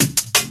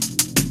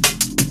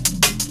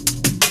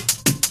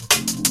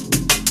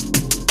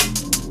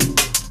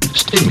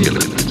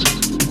Stimulants.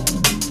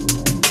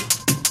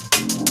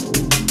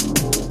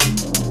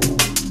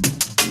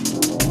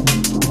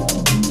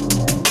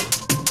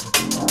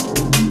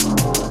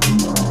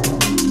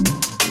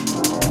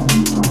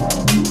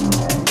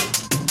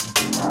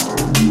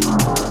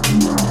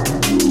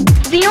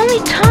 The only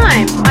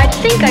time I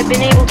think I've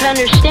been able to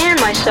understand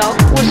myself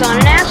was on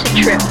an acid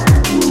trip.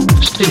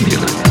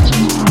 Stimulants.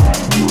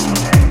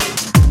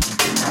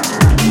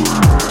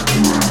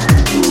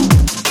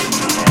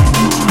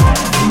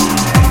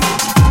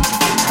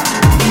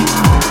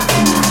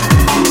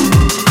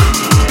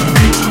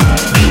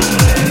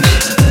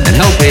 And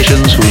help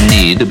patients who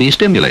need to be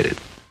stimulated.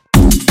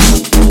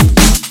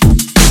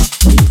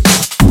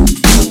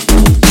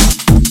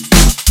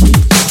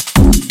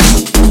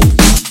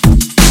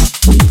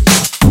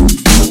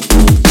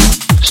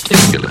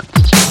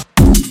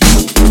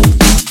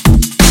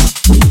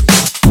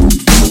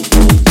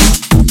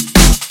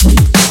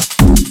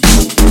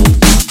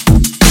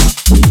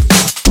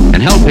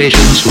 And help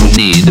patients who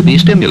need to be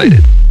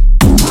stimulated.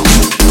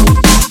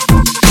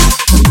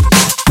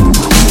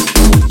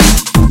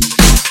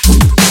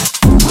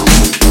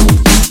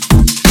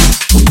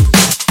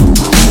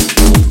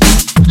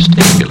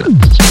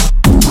 Stimulants.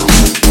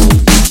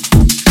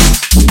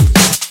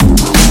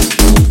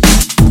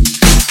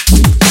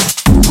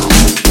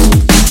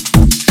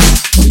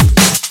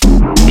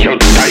 Yo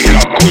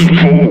traigo Kung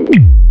Fu.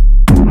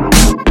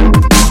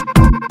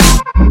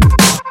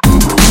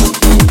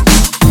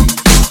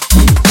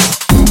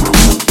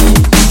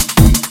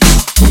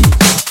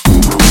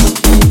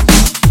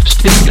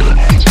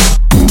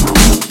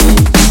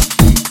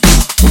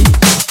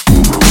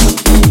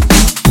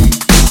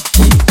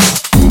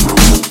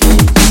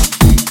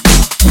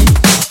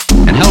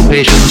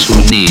 Patients who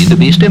need to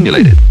be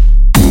stimulated.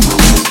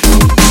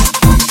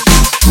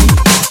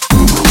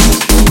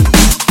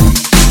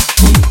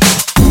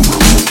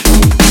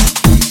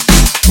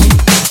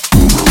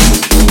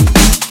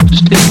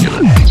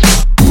 Stimulants.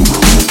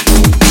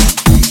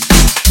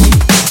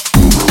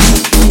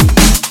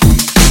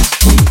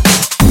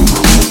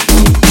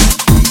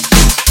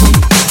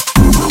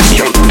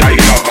 Yo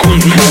traigo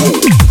Kung Fu.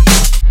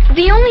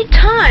 The only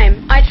time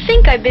I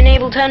think I've been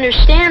able to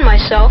understand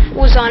myself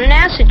was on an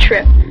acid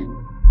trip.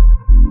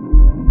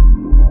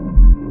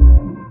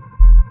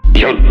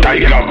 Yo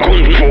traigo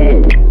Kung Fu.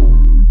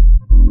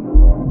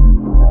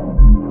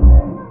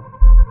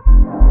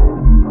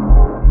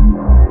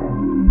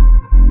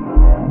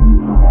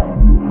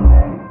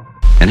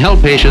 And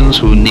help patients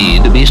who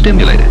need to be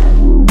stimulated.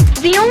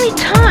 The only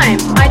time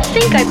I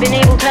think I've been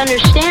able to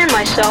understand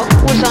myself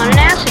was on an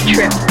acid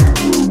trip.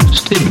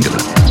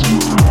 Stimulants.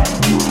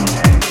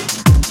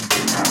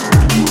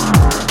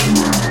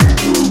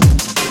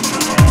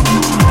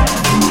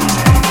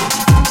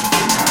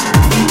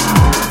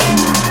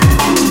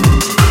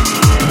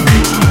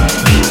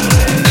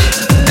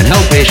 And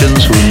help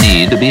patients who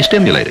need to be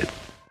stimulated.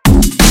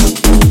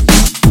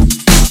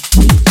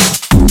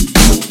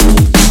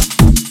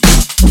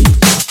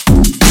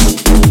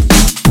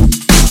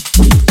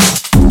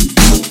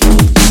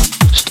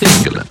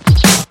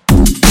 Stimulants.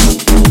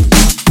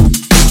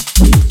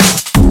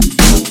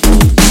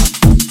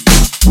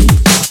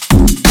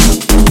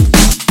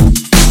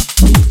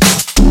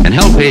 And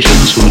help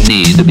patients who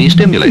need to be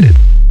stimulated.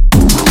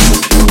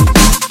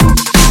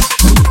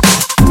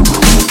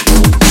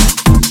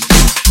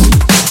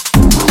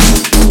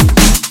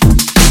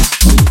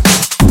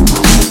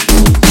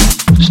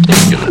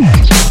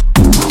 Stimulants.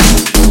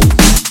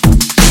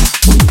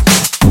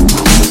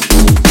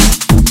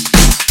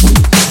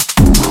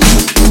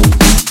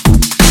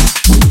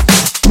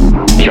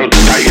 Yo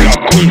traigo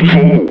Kung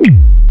Fu.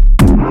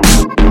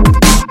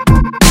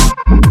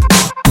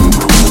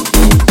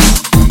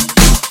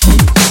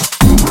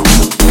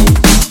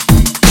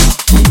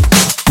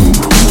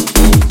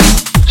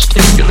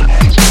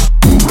 Stimulants.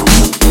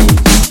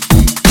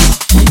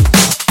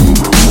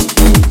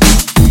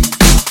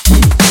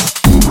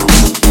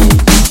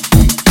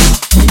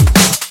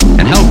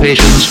 And help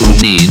patients who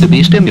need to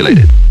be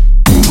stimulated.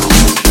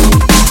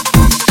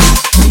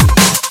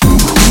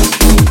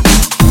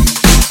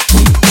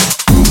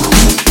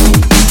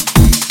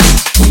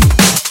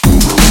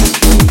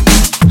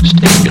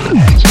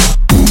 Stimulants.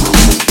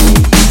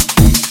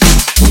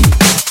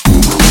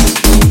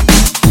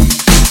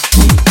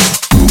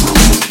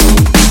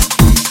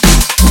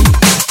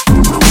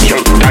 Yo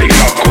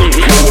traigo Kung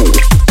Fu.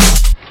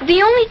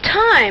 The only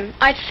time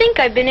I think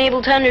I've been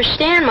able to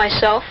understand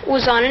myself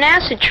was on an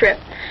acid trip.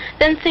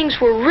 Then things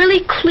were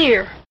really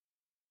clear.